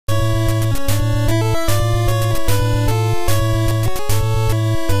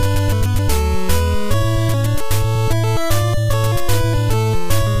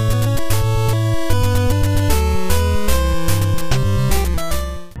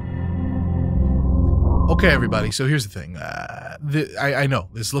Okay, everybody. So here's the thing. I know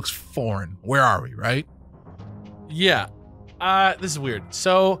this looks foreign. Where are we? Right? Yeah. This is weird.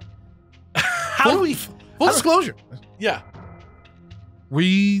 So, Full disclosure. Yeah.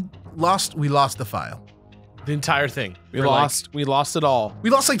 We lost the file. The entire thing. We lost it all. We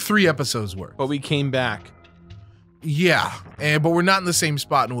lost like 3 episodes worth. But we came back. Yeah, but we're not in the same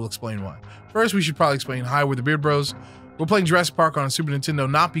spot, and we'll explain why. First, we should probably explain, hi, we're the Beard Bros. We're playing Jurassic Park on a Super Nintendo,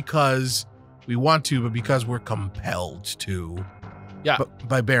 not because we want to, but because we're compelled to. Yeah.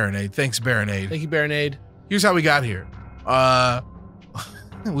 By Barinade. Thanks, Barinade. Thank you, Barinade. Here's how we got here.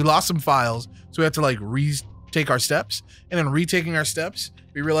 We lost some files, so we had to like retake our steps, and then retaking our steps,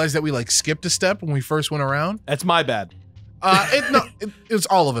 we realized that we like skipped a step when we first went around. That's my bad. It's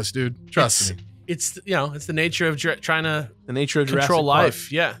all of us, dude. Trust me. It's it's the nature of trying to control Jurassic life.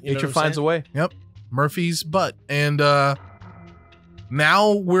 Park. Yeah, nature finds a way. Yep, Murphy's butt. And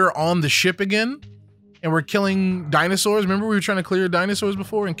now we're on the ship again, and we're killing dinosaurs. Remember we were trying to clear dinosaurs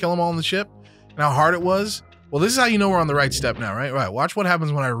before and kill them all on the ship, and how hard it was. Well, this is how you know we're on the right step now, right? Right. Watch what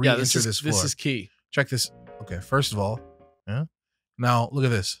happens when I re-enter this floor. This is key. Check this. Okay, first of all, yeah. Now look at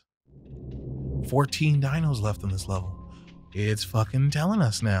this. 14 dinos left in this level. It's fucking telling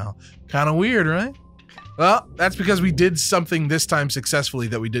us now. Kind of weird, right? Well, that's because we did something this time successfully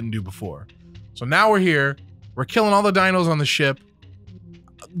that we didn't do before. So now we're here. We're killing all the dinos on the ship.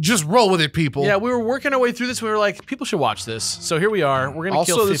 Just roll with it, people. Yeah, we were working our way through this. We were like, people should watch this. So here we are. We're gonna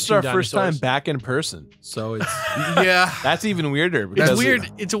kill 15 this is our dinosaurs. first time back in person, so it's yeah, that's even weirder. It's weird.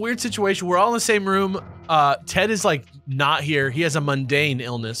 It's a weird situation. We're all in the same room. Ted is like not here. He has a mundane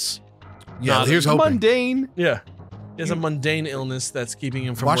illness. Yeah, here's hoping. Mundane. Yeah. He has a mundane illness that's keeping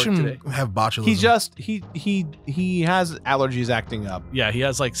him from Watch work him today. have botulism. He has allergies acting up. Yeah, he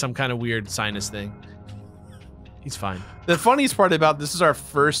has like some kind of weird sinus thing. He's fine. The funniest part about this is our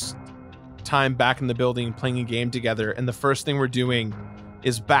first time back in the building playing a game together, and the first thing we're doing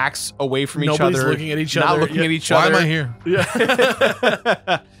is backs away from each Nobody's other. looking at each not other. looking Yeah. at each Why other. am I here?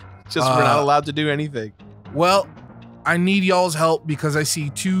 Yeah. Just we're not allowed to do anything. Well, I need y'all's help because I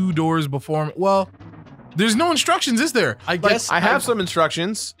see 2 doors before me. Well, there's no instructions, is there? I guess I have some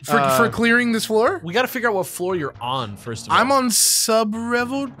instructions For clearing this floor? we got to figure out what floor you're on first of all. I'm on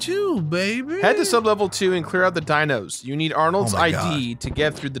sub-level 2, baby. Head to sub-level 2 and clear out the dinos. You need Arnold's Oh my ID to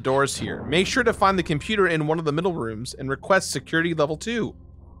get through the doors here. Make sure to find the computer in one of the middle rooms and request security level 2.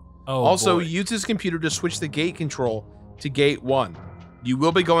 Oh, Also, boy. use this computer to switch the gate control to gate 1. You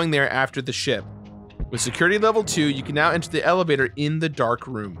will be going there after the ship. With security level 2, you can now enter the elevator in the dark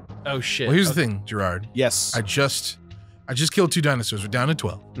room. Oh shit. Well, here's the thing, Jirard. Yes. I just killed 2 dinosaurs. We're down to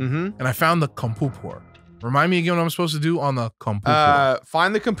 12. Mm-hmm. And I found the compupor. Remind me again what I'm supposed to do on the compupor.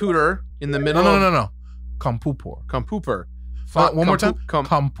 Find the computer in the middle. No. Compupor. Compooper. One more time.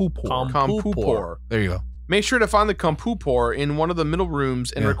 Compupor. Compooper. There you go. Make sure to find the compooper in one of the middle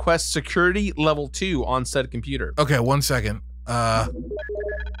rooms and Yeah. request security level 2 on said computer. Okay, 1 second. God,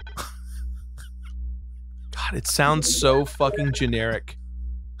 it sounds so fucking generic.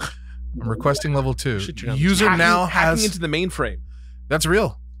 I'm requesting level 2. Should turn on the User now hacking has... into the mainframe. That's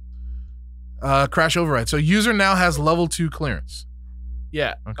real. Crash override. So user now has level 2 clearance.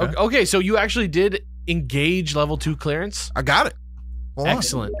 Yeah. Okay. Okay, so you actually did engage level 2 clearance? I got it. Hold on.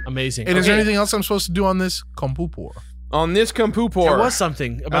 Excellent. Amazing. And is there Okay. anything else I'm supposed to do on this compupor? On this compooper. There was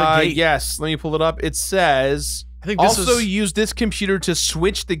something about a gate. Yes, let me pull it up. It says... I think this Also was, use this computer to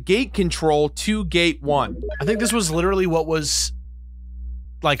switch the gate control to gate 1. I think this was literally what was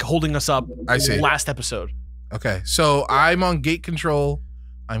like holding us up I see. last episode. Okay, so I'm on gate control.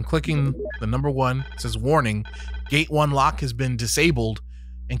 I'm clicking the number 1. It says warning. Gate 1 lock has been disabled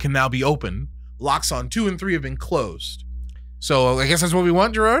and can now be opened. Locks on 2 and 3 have been closed. So I guess that's what we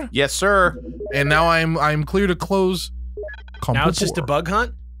want, Jirard. Yes, sir. And now I'm clear to close. Now it's just a bug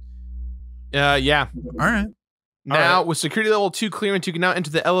hunt? Yeah. All right. Now, Alright. with security level 2 clearance, you can now enter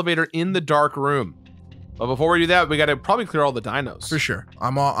the elevator in the dark room. But before we do that, we got to probably clear all the dinos. For sure.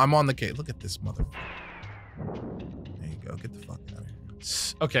 I'm on the gate. Look at this mother. There you go. Get the fuck out of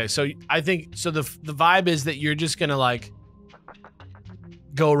here. Okay, so I think so the vibe is that you're just gonna like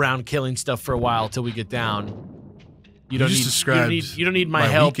go around killing stuff for a while till we get down. You don't just need described you don't need my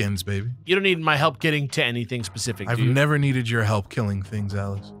help. Weekends, baby. You don't need my help getting to anything specific. I've do you? never needed your help killing things,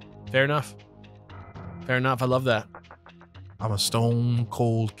 Alice. Fair enough. Fair enough. I love that. I'm a stone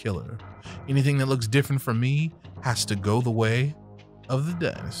cold killer. Anything that looks different from me has to go the way of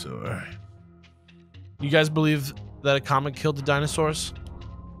the dinosaur. You guys believe that a comic killed the dinosaurs?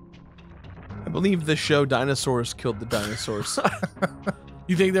 I believe the show Dinosaurs killed the dinosaurs.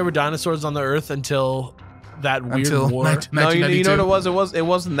 You think there were dinosaurs on the Earth until that weird until war. 1992. you know what it was? It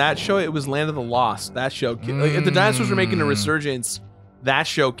wasn't that show. It was Land of the Lost. That show. Like, if the dinosaurs were making a resurgence, that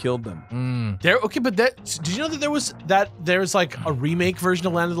show killed them. Okay, but did you know that there's like a remake version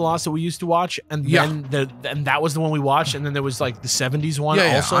of Land of the Lost that we used to watch, and then and that was the one we watched, and then there was like the 70s one.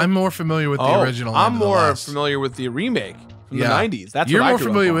 Also, I'm more familiar with the original. I'm Land of the more Lost. familiar with the remake from the 90s. That's You're what I more grew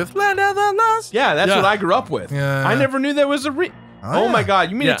familiar up with Land of the Lost. Yeah, that's what I grew up with. Yeah. I never knew there was a Oh my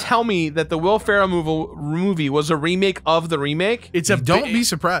God! You mean Yeah. to tell me that the Will Ferrell movie was a remake of the remake? it's a Don't be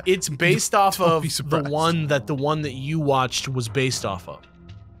surprised. It's based off Don't of be the surprised. one that you watched was based off of.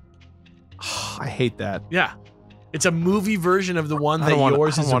 I hate that. Yeah, it's a movie version of the one I that don't wanna-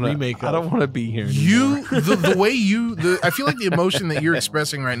 yours I is don't a wanna- remake of. I don't want to be here. You, the way you, I feel like the emotion that you're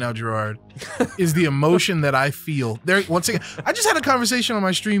expressing right now, Jirard, is the emotion that I feel. There, once again, I just had a conversation on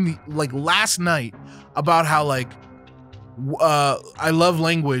my stream like last night about how like I love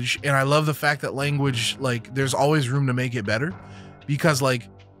language, and I love the fact that language, like, there's always room to make it better, because like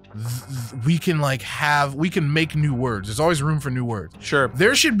we can make new words. There's always room for new words. Sure.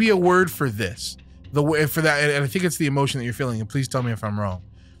 There should be a word for this. The way for that, and I think it's the emotion that you're feeling. And please tell me if I'm wrong.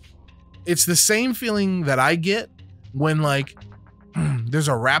 It's the same feeling that I get when like there's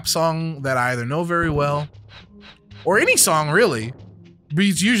a rap song that I either know very well, or any song really, but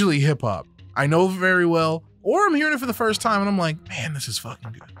it's usually hip hop. I know very well, or I'm hearing it for the first time and I'm like, man, this is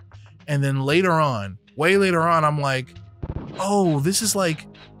fucking good. And then later on, way later on, I'm like, oh, this is like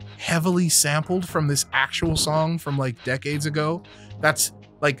heavily sampled from this actual song from like decades ago. That's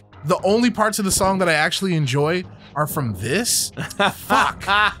like the only parts of the song that I actually enjoy are from this. Fuck.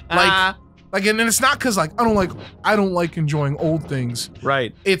 Like, and it's not because like I don't like enjoying old things.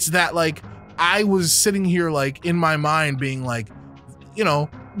 Right. It's that like I was sitting here like in my mind being like, you know,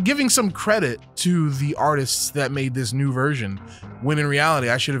 giving some credit to the artists that made this new version, when in reality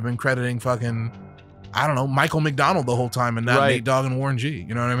I should have been crediting fucking, I don't know, Michael McDonald the whole time and not Nate Dogg and Warren G.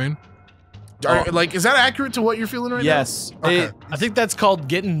 You know what I mean? Like, is that accurate to what you're feeling right Yes. now? Okay. I think that's called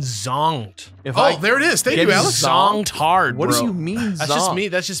getting zonked. There it is. Thank you, Getting Alex. zonked hard. What bro. do you mean? That's just me.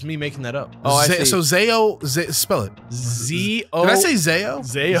 That's just me making that up. Oh, I see. So Zayo, spell it. Z-O. Did I say Zayo?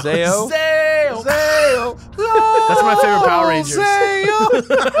 Zayo. Zayo? Zayo. That's my favorite Power Rangers. Zayo.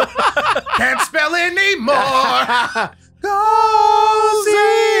 Can't spell anymore. Go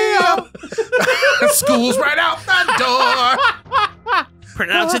Zayo. School's right out the door.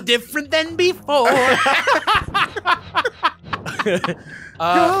 Pronounce it different than before.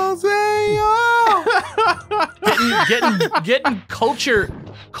 Go Zayo. Getting culture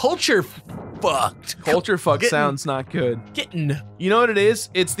fucked. Culture fuck sounds not good. Getting. You know what it is?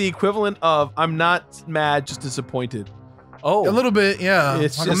 It's the equivalent of I'm not mad, just disappointed. Oh, A little bit, yeah.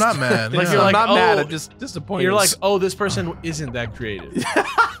 It's Like, just- I'm not mad. Like yeah. you're I'm like, not mad, oh, I'm just disappointed. You're like, oh, this person isn't that creative.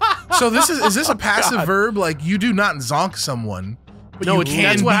 So this is this a passive verb? Like, you do not zonk someone. But No, you it's- can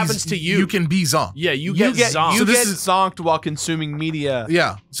that's what be- happens to you. You can be zonked. Yeah, you you get get zonked. you So this get is- zonked while consuming media.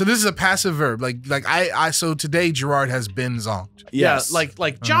 Yeah. So this is a passive verb. Like I so today Jirard has been zonked. Yes. Yeah,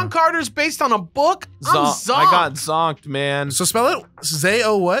 like John Carter's based on a book. I'm zonked. I got zonked, man. So spell it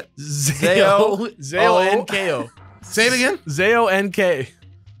Zayo what? Zayo N-K-O. Say it again. Zayo N-K.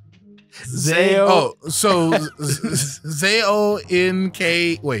 Zayo. Oh, so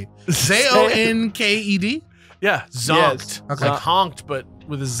Z-O-N-K. Wait, Z-O-N-K-E-D. Yeah, zonked. Yes. Okay. Like honked, but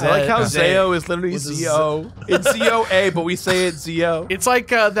with a Z. I like how Z. Zayo is literally With a Z. Z-O. It's Z-O-A, but we say it's Z-O. It's like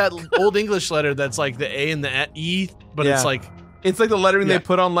that old English letter that's like the A and the E, but Yeah. it's like It's like the lettering Yeah. they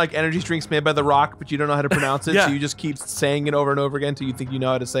put on like energy drinks made by The Rock, but you don't know how to pronounce it, Yeah. so you just keep saying it over and over again until you think you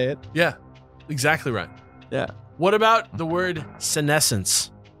know how to say it. yeah, exactly right. Yeah. What about the word senescence?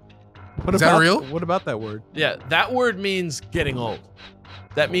 What Is that about, real? What about that word? Yeah, that word means getting old.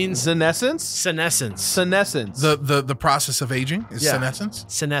 That means Senescence? senescence. Senescence. The process of aging is Yeah. senescence.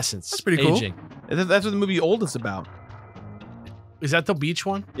 Senescence. That's pretty cool. Aging. That's what the movie Old is about. Is that the beach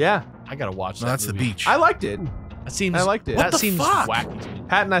one? Yeah. I gotta watch No, that. that's the movie. beach. I liked it. That seems. I liked it. That What the seems fuck? wacky to me.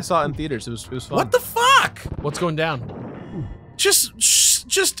 Pat and I saw it in theaters. It was fun. What the fuck? What's going down?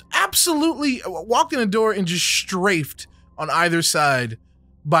 Just absolutely walked in the door and just strafed on either side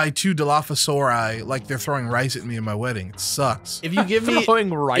by two Dilophosauri like they're throwing rice at me in my wedding. It sucks. If you give me,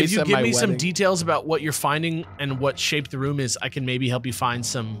 Throwing rice if you at give my me some wedding. details about what you're finding and what shape the room is, I can maybe help you find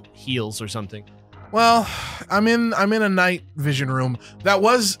some heals or something. Well, I'm in a night vision room. That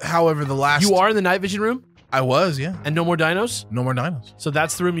was, however, the last. You are in the night vision room, I was, yeah. and no more dinos. No more dinos. So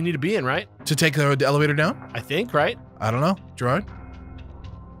that's the room you need to be in, right? To take the elevator down? I think, right? I don't know. Gerard?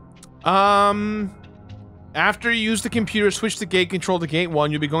 After you use the computer, switch the gate control to gate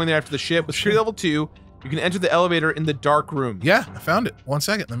 1. You'll be going there after the ship. With security level 2, you can enter the elevator in the dark room. Yeah, I found it. 1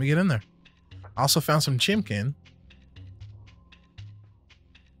 second. Let me get in there. I also found some chimkin.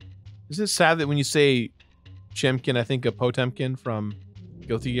 Is it sad that when you say Chimkin, I think of Potemkin from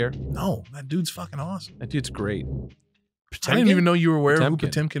Guilty Gear? No, that dude's fucking awesome. That dude's great. I didn't even know you were aware of who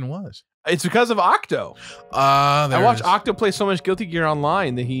Potemkin. Potemkin was. It's because of Octo. I watched Octo. Octo play so much Guilty Gear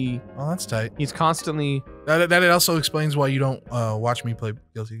online that Oh, that's tight. he's constantly. That also explains why you don't watch me play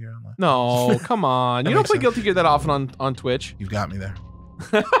Guilty Gear online. No, come on. You don't makes play sense. Guilty Gear that often on Twitch. You've got me there.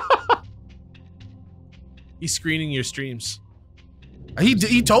 He's screening your streams.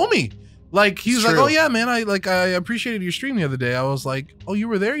 He told me. Like, he's It's like, true. oh yeah, man, I appreciated your stream the other day. I was like, oh, you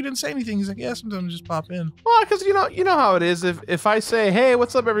were there? You didn't say anything. He's like, yeah, sometimes just pop in. Well, because you know how it is. If I say, hey,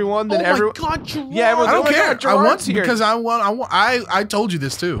 what's up, everyone, then everyone. God, Jirard. Yeah, everyone's I don't like, care. "Oh my God, I want Jirard's here." because I told you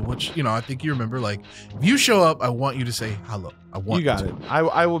this too, which I think you remember. Like, if you show up, I want you to say hello. I want You got to. it.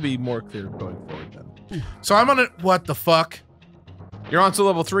 I will be more clear going forward then. So I'm on it. What the fuck? You're on to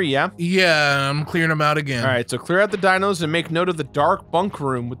level 3, yeah? Yeah, I'm clearing them out again. All right, so clear out the dinos and make note of the dark bunk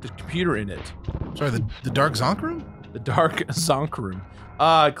room with the computer in it. Sorry, the dark zonk room? The dark zonk room.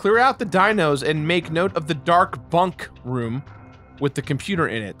 Clear out the dinos and make note of the dark bunk room with the computer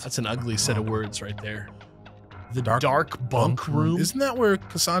in it. That's an ugly set of words right there. The dark bunk room? Isn't that where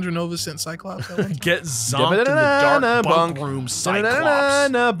Cassandra Nova sent Cyclops? That one? Get zonked in the dark bunk room,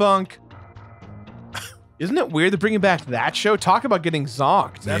 Cyclops. Bunk. Isn't it weird they're bringing back that show? Talk about getting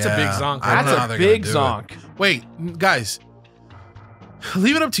zonked. That's a big zonk. I don't know how That's a they're big gonna do it. zonk. Wait, guys.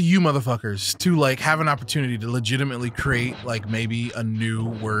 Leave it up to you motherfuckers to like have an opportunity to legitimately create like maybe a new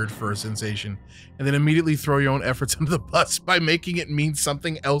word for a sensation and then immediately throw your own efforts under the bus by making it mean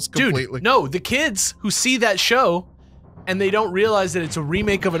something else completely. Dude, no, the kids who see that show and they don't realize that it's a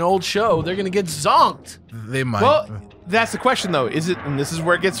remake of an old show, they're gonna get zonked. They might. Well, that's the question though. Is it, and this is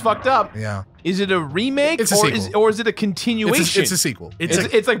where it gets fucked up. Yeah. Is it a remake It's a sequel. or is it a continuation? It's a sequel.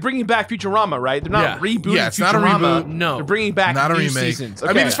 It's like bringing back Futurama, right? They're not rebooting Yeah, it's not a Futurama. reboot. No. They're bringing back Not a new remake. seasons. I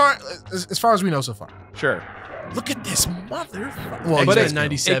mean, Okay. as far as we know so far. Sure. Look at this motherfucker. Well, But X-Men it-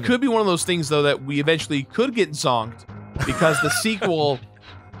 97. It could be one of those things though that we eventually could get zonked because the sequel,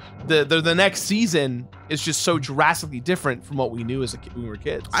 the next season is just so drastically different from what we knew as when we were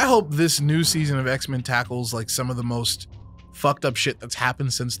kids. I hope this new season of X-Men tackles like some of the most fucked up shit that's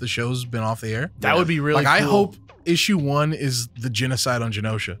happened since the show's been off the air. That would be really like I cool. hope issue 1 is the genocide on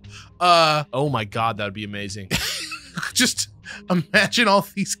Genosha. Oh my god, that would be amazing. Just imagine all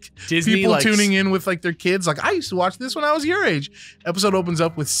these Disney, people like, tuning in with like their kids. Like I used to watch this when I was your age. Episode opens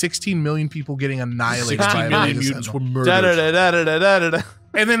up with 16 million people getting annihilated by 16 a million Mega mutants were Sentinel. murdered. Da-da-da-da-da-da-da.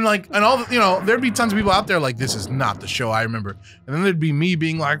 And then like, and all the, there'd be tons of people out there like, this is not the show I remember. And then there'd be me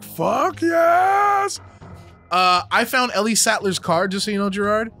being like, fuck yes. I found Ellie Sattler's card, just so you know,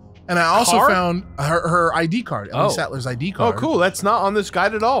 Jirard. And I also Card? found her ID card, Ellie Oh. Sattler's ID Oh, card. cool. That's not on this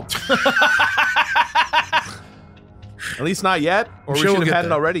guide at all. At least not yet. Or we sure should we'll have get had it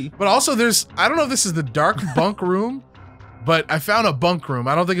there. already. But also there's, I don't know if this is the dark bunk room, but I found a bunk room.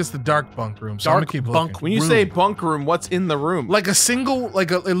 I don't think it's the dark bunk room. So I'm Dark gonna keep bunk looking. When you Room. say bunk room, what's in the room? Like a single,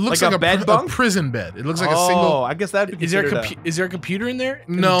 it looks Like like, a bed bunk? a prison bed. It looks like a oh, single. I guess that'd be Is there considered is there a computer in there?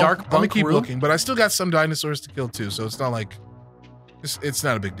 In No, the dark I'm gonna bunk keep room? looking, but I still got some dinosaurs to kill too, so it's not like it's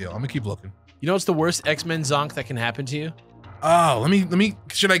not a big deal. I'm gonna keep looking. You know what's the worst X-Men zonk that can happen to you? Oh, let me.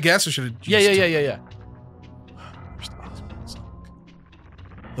 Should I guess or should I? Yeah.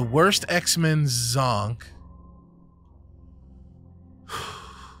 The worst X-Men zonk.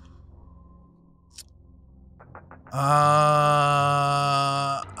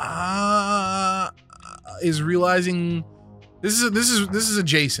 Is realizing this is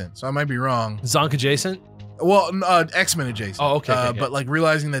adjacent, so I might be wrong. Zonk adjacent? Well, X-Men adjacent. Oh, okay. But like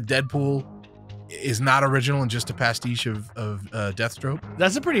realizing that Deadpool is not original and just a pastiche of Deathstroke.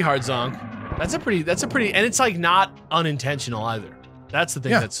 That's a pretty hard zonk. That's a pretty, and it's like not unintentional either. That's the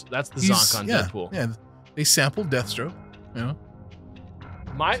thing. Yeah. That's the zonk on Deadpool. Yeah, they sampled Deathstroke. You know.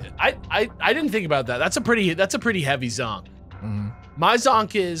 I didn't think about that. That's a pretty heavy zonk. Mm-hmm. My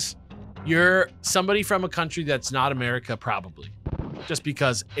zonk is you're somebody from a country that's not America, probably, just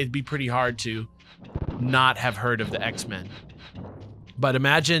because it'd be pretty hard to not have heard of the X-Men. But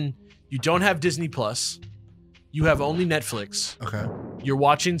imagine you don't have Disney Plus, you have only Netflix. Okay. You're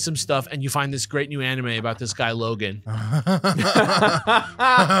watching some stuff and you find this great new anime about this guy Logan Okay.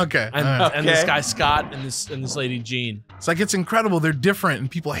 and this guy Scott and this lady Jean. It's like it's incredible. They're different, and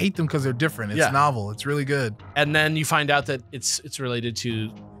people hate them because they're different. It's Yeah. novel. It's really good. And then you find out that it's related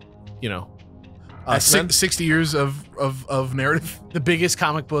to, you know, 60 years of narrative. the biggest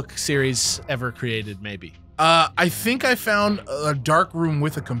comic book series ever created, maybe. I think I found a dark room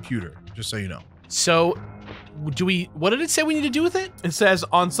with a computer. Just so you know. So what did it say we need to do with it? It says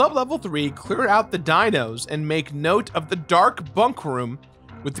on sub-level 3, clear out the dinos and make note of the dark bunk room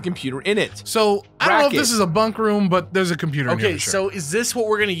with the computer in it. So I don't know if Bracket. this is a bunk room, but there's a computer in here. Okay, for sure. so is this what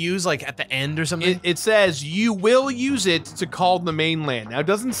we're gonna use like at the end or something? It says you will use it to call the mainland. Now it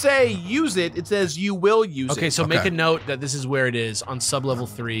doesn't say use it, it says you will use it. Okay, so make Okay. a note that this is where it is. On sub-level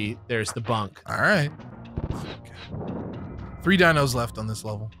 3, there's the bunk. All right. Okay. 3 dinos left on this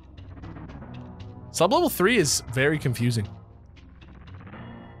level. Sub-level 3 is very confusing.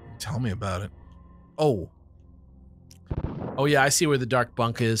 Tell me about it. Oh, Oh yeah, I see where the dark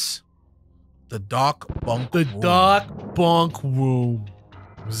bunk is. the dark bunk. The room. dark bunk room.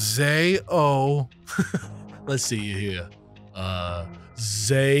 Zay-O. Let's see here.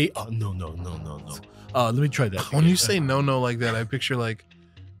 Zay. Oh, no. Let me try that. When you say no like that, I picture like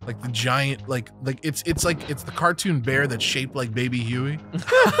the giant like it's the cartoon bear that's shaped like Baby Huey.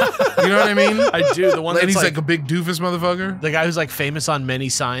 You know what I mean? I do. The one And that's he's like like a big doofus motherfucker. the guy who's like famous on many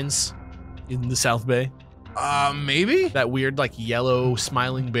signs in the South Bay. Maybe. That weird like yellow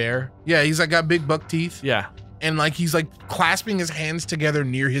smiling bear. Yeah, he's like got big buck teeth, Yeah. and like he's like clasping his hands together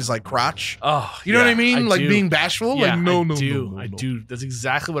near his like crotch. Oh, You know what I yeah, mean? Like do. being bashful. Yeah, like no, I no, do. no, no, I no. do. That's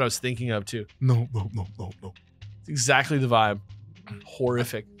exactly what I was thinking of too. No. It's exactly the vibe.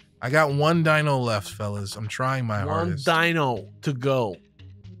 Horrific. I got 1 dino left, fellas. I'm trying my One hardest. dino to go.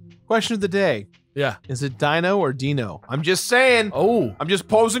 Question of the day. Yeah. Is it Dino or Dino? I'm just saying. Oh, I'm just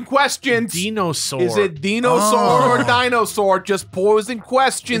posing questions. dinosaur. Is it dinosaur Oh. or dinosaur? Just posing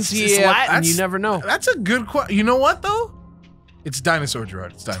questions It's here. Latin. That's- You never know. That's a good question. You know what though? It's dinosaur,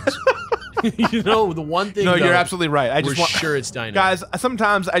 Jirard. It's dinosaur. You know the one thing. No, you're though, absolutely right. I we're just want, sure it's dino. guys.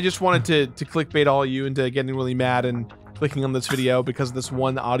 Sometimes I just wanted to clickbait all of you into getting really mad and clicking on this video because of this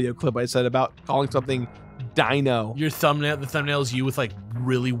one audio clip I said about calling something dino. Your thumbnail. The thumbnail is you with like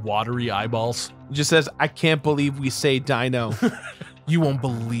really watery eyeballs. It just says, "I can't believe we say dino." You won't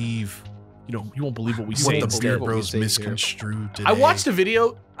believe You won't believe what we what say the instead. Beard what we Bros say here. misconstrued today. I watched a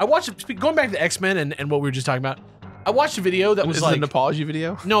video. Going back to X-Men and what we were just talking about. I watched a video that was Is like it an apology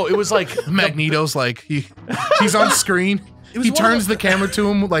video? no, it was like Magneto's like he's on screen. was He one of turns the camera to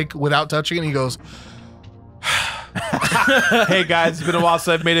him like without touching it and he goes, Hey guys, it's been a while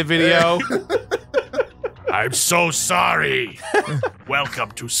since I've made a video. I'm so sorry.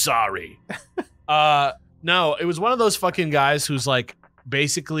 Welcome to sorry. No, it was one of those fucking guys who's like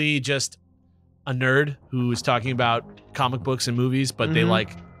basically just a nerd who is talking about comic books and movies, but they Mhm.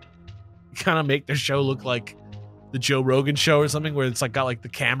 like kind of make their show look like the Joe Rogan show or something where it's like got like the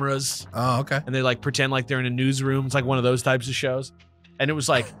cameras "Oh, okay." and they like pretend like they're in a newsroom. It's like one of those types of shows. And it was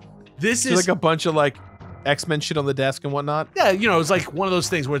like, this There's is like a bunch of like X-Men shit on the desk and whatnot. yeah, you know, it's like one of those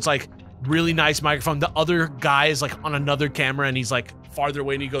things where it's like really nice microphone. The other guy is like on another camera and he's like farther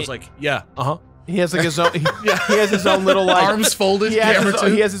away and he goes like, yeah, He has like his own. He has his own little like Arms folded, He has, camera his, too.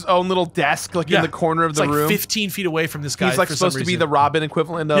 he has his own little desk like Yeah. in the corner of it's the like room. 15 feet away from this guy. He's like for some supposed to be reason. the Robin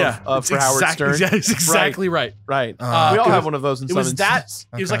equivalent of it's for Howard Stern. Yeah, it's exactly right. Right. Uh, we all it have was- one of those in It some was that. instances.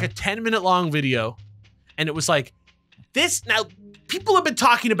 It was like Okay. a 10-minute long video, and it was like this. Now people have been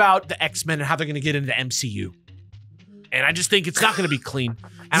talking about the X-Men and how they're going to get into the MCU, and I just think it's not going to be clean.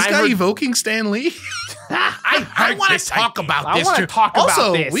 And This I guy heard, evoking Stan Lee. I want to talk about I this, want to dude. talk Also,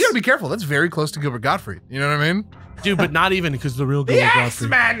 about this. we gotta be careful. That's very close to Gilbert Gottfried. You know what I mean? dude, but not even because the real the Gilbert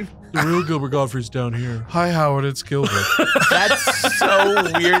Gottfried. X-Men. The real Gilbert Gottfried's down here. Hi, Howard. It's Gilbert. That's so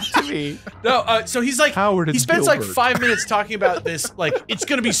weird to me. No, so he's like, Howard he and spends like Gilbert. 5 minutes talking about this, like it's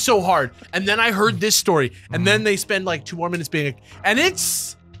gonna be so hard. And then I heard this story, and then they spend like 2 more minutes being like, and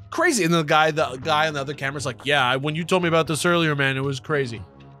it's crazy. And the guy on the other camera's like, yeah, when you told me about this earlier, man, it was crazy.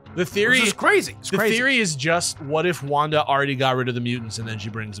 The theory This is crazy. It's the crazy. theory is just what if Wanda already got rid of the mutants and then she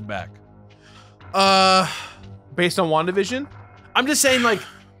brings them back? Based on WandaVision. I'm just saying, like,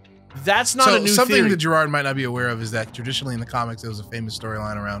 that's not so a new something theory. that Jirard might not be aware of is that traditionally in the comics there was a famous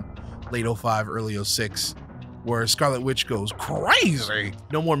storyline around late 05, early 06, where Scarlet Witch goes crazy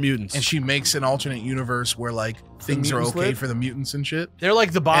No more mutants. and she makes an alternate universe where like things are mutants okay live? for the mutants and shit. They're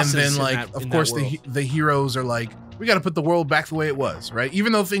like the And bosses. then in like that- of in course that world. the heroes are like, we got to put the world back the way it was, right?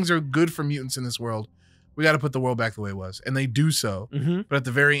 Even though things are good for mutants in this world, we got to put the world back the way it was, and they do so. Mm-hmm. But at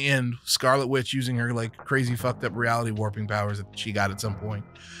the very end, Scarlet Witch, using her like crazy fucked up reality warping powers that she got at some point,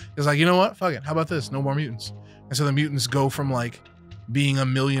 is like, you know what? Fuck it. How about this? No more mutants. And so the mutants go from like being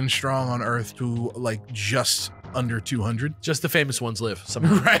 1 million strong on Earth to like just under 200. just the famous ones live.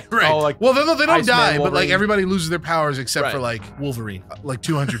 Somehow. Right. Oh, like Well, they don't Iceman, die, but like Wolverine. everybody loses their powers except Right. for like Wolverine.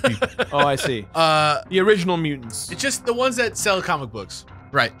 200 people. Oh, I see. Uh, The original mutants. It's just the ones that sell comic books.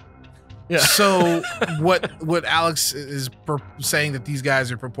 right. Yeah. So what Alex is saying that these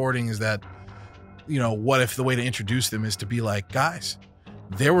guys are purporting is that you know, what if the way to introduce them is to be like, guys,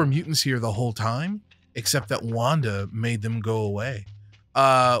 there were mutants here the whole time, except that Wanda made them go away.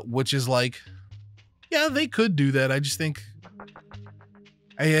 Which is like, yeah, they could do that. I just think,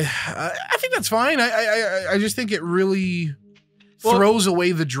 I think that's fine. I just think it really throws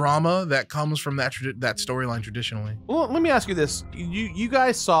away the drama that comes from that storyline traditionally. Well, let me ask you this: you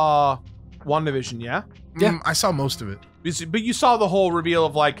guys saw WandaVision, yeah? Yeah, I saw most of it. But you saw the whole reveal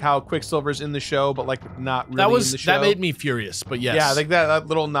of like how Quicksilver's in the show, but like not really in the show. That made me furious. But yes, yeah, like that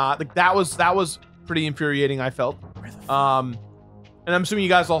little nod, like that was pretty infuriating. I felt. And I'm assuming you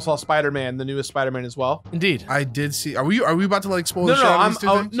guys all saw Spider-Man, the newest Spider-Man as well. Indeed, I did see. Are we about to like spoil the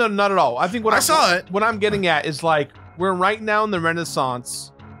show? No, not at all. I think what I saw it. What I'm getting at is like we're right now in the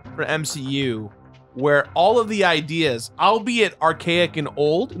Renaissance for MCU, where all of the ideas, albeit archaic and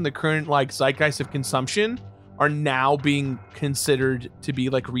old in the current like zeitgeist of consumption, are now being considered to be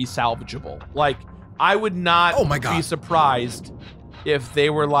like resalvageable. Like I would not be surprised if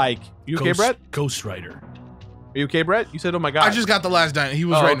they were like, "You okay, Brett? Ghost Rider." Are you okay, Brett? You said, "Oh my god." I just got the last dino. He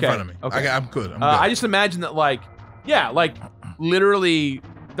was right in front of me. Okay. I'm good. I just imagine that, like, yeah, like literally,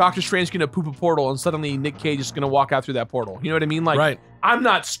 Doctor Strange gonna poop a portal, and suddenly Nick Cage is gonna walk out through that portal. You know what I mean? Like, right. I'm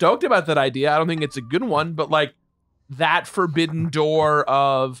not stoked about that idea. I don't think it's a good one, but like that forbidden door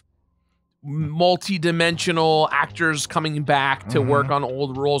of multi-dimensional actors coming back to work on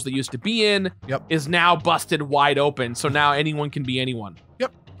old roles they used to be in is now busted wide open. So now anyone can be anyone.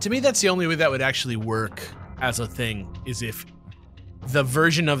 Yep. To me, that's the only way that would actually work as a thing, is if the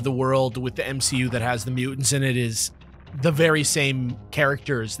version of the world with the MCU that has the mutants in it is the very same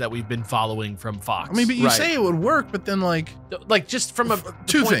characters that we've been following from Fox. I mean, but you say it would work, but then like just from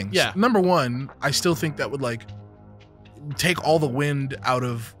two things. Yeah. Number one, I still think that would like take all the wind out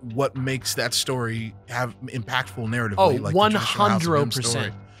of what makes that story have impactful narratively. Oh, like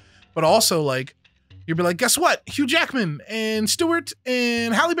 100%. But also like, you'd be like, guess what? Hugh Jackman and Stewart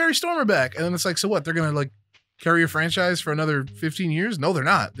and Halle Berry Storm are back. And then it's like, so what? They're going to like carry your franchise for another 15 years? No, they're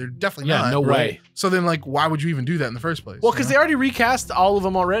not. They're definitely not. Yeah, no way. So then like, why would you even do that in the first place? Well, because they already recast all of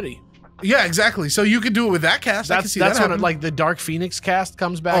them already. Yeah, exactly. So you could do it with that cast. That's when like the Dark Phoenix cast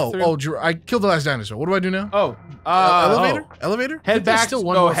comes back through. I killed the last dinosaur. What do I do now? Elevator? Head back.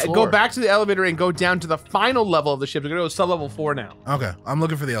 Go back to the elevator and go down to the final level of the ship. We're going to go sub-level 4 now. Okay. I'm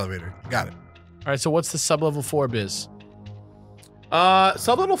looking for the elevator. Got it. All right, so what's the sub-level 4 biz?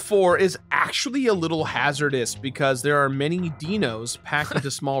 Sub-level 4 is actually a little hazardous because there are many dinos packed into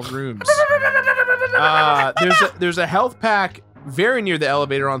small rooms. There's a health pack very near the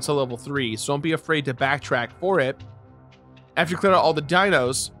elevator on sub-level 3, so don't be afraid to backtrack for it. After you clear out all the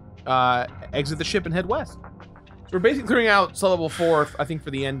dinos, exit the ship and head west. So we're basically clearing out sub-level 4, I think,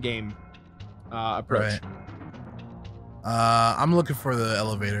 for the end game approach. Right. I'm looking for the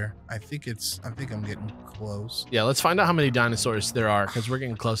elevator. I think I'm getting close. Yeah, let's find out how many dinosaurs there are, because we're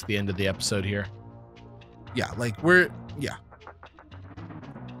getting close to the end of the episode here. Yeah, like we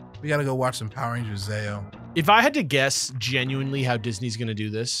gotta go watch some Power Rangers Zeo. If I had to guess genuinely how Disney's gonna do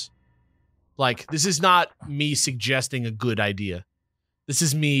this, like, this is not me suggesting a good idea. This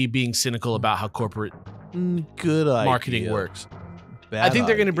is me being cynical about how corporate marketing works. I think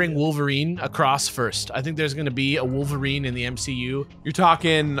they're going to bring Wolverine across first. I think there's going to be a Wolverine in the MCU. You're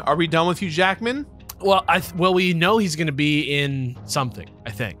talking, are we done with Hugh Jackman? Well, we know he's going to be in something,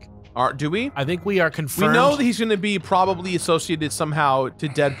 I think. Do we? I think we are confirmed. We know that he's going to be probably associated somehow to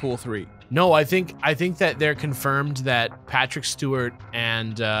Deadpool 3. No, I think that they're confirmed that Patrick Stewart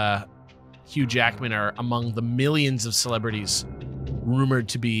and Hugh Jackman are among the millions of celebrities rumored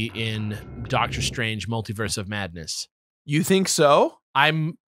to be in Doctor Strange Multiverse of Madness. You think so?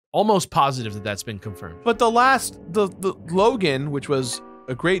 I'm almost positive that that's been confirmed. But the Logan, which was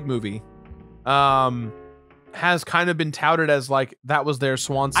a great movie, has kind of been touted as like that was their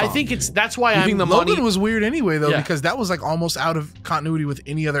swan song. I think that's why Logan was weird anyway though, because that was like almost out of continuity with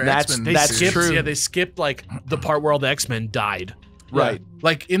any other X-Men. That's true. Yeah, they skipped like the part where all the X-Men died. Right. Yeah.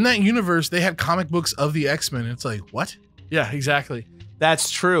 Like in that universe, they had comic books of the X-Men. It's like, what? Yeah, exactly. That's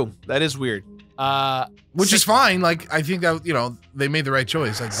true. That is weird. Which is fine. Like, I think that, they made the right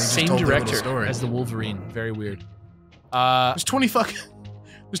choice. Like, they just same told director story. as the Wolverine. Very weird. There's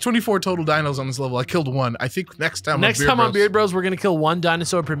 24 total dinos on this level. I killed one. I think next time on Beard Bros, we're going to kill one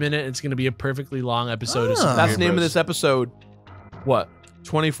dinosaur per minute. It's going to be a perfectly long episode. That's the name of this episode. What?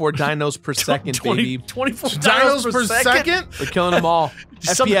 24 dinos per second, baby. 24 dinos per second? We're killing them all.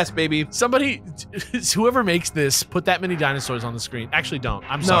 FPS, baby. Somebody, whoever makes this, put that many dinosaurs on the screen. Actually, don't.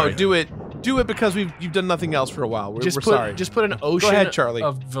 I'm sorry. No, do it. do it because you've done nothing else for a while. We're Just sorry. Just put an ocean ahead, Charlie.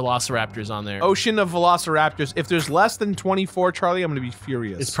 of velociraptors on there. Ocean of Velociraptors. If there's less than 24, Charlie, I'm gonna be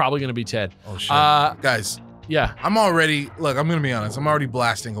furious. It's probably gonna be Ted. Oh shit, guys. Yeah, I'm already. Look, I'm gonna be honest. I'm already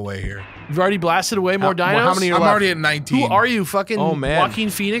blasting away here. you've already blasted away more dinos. how many are I'm left? already at 19. Who are you, fucking Oh, man. Joaquin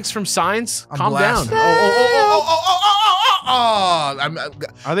Phoenix from Signs? I'm Calm down. blasting.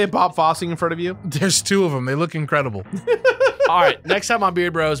 Oh, Are they Bob Fossing in front of you? there's 2 of them. They look incredible. All right, next time on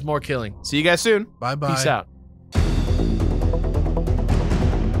Beard Bros, more killing. See you guys soon. Bye bye. Peace out.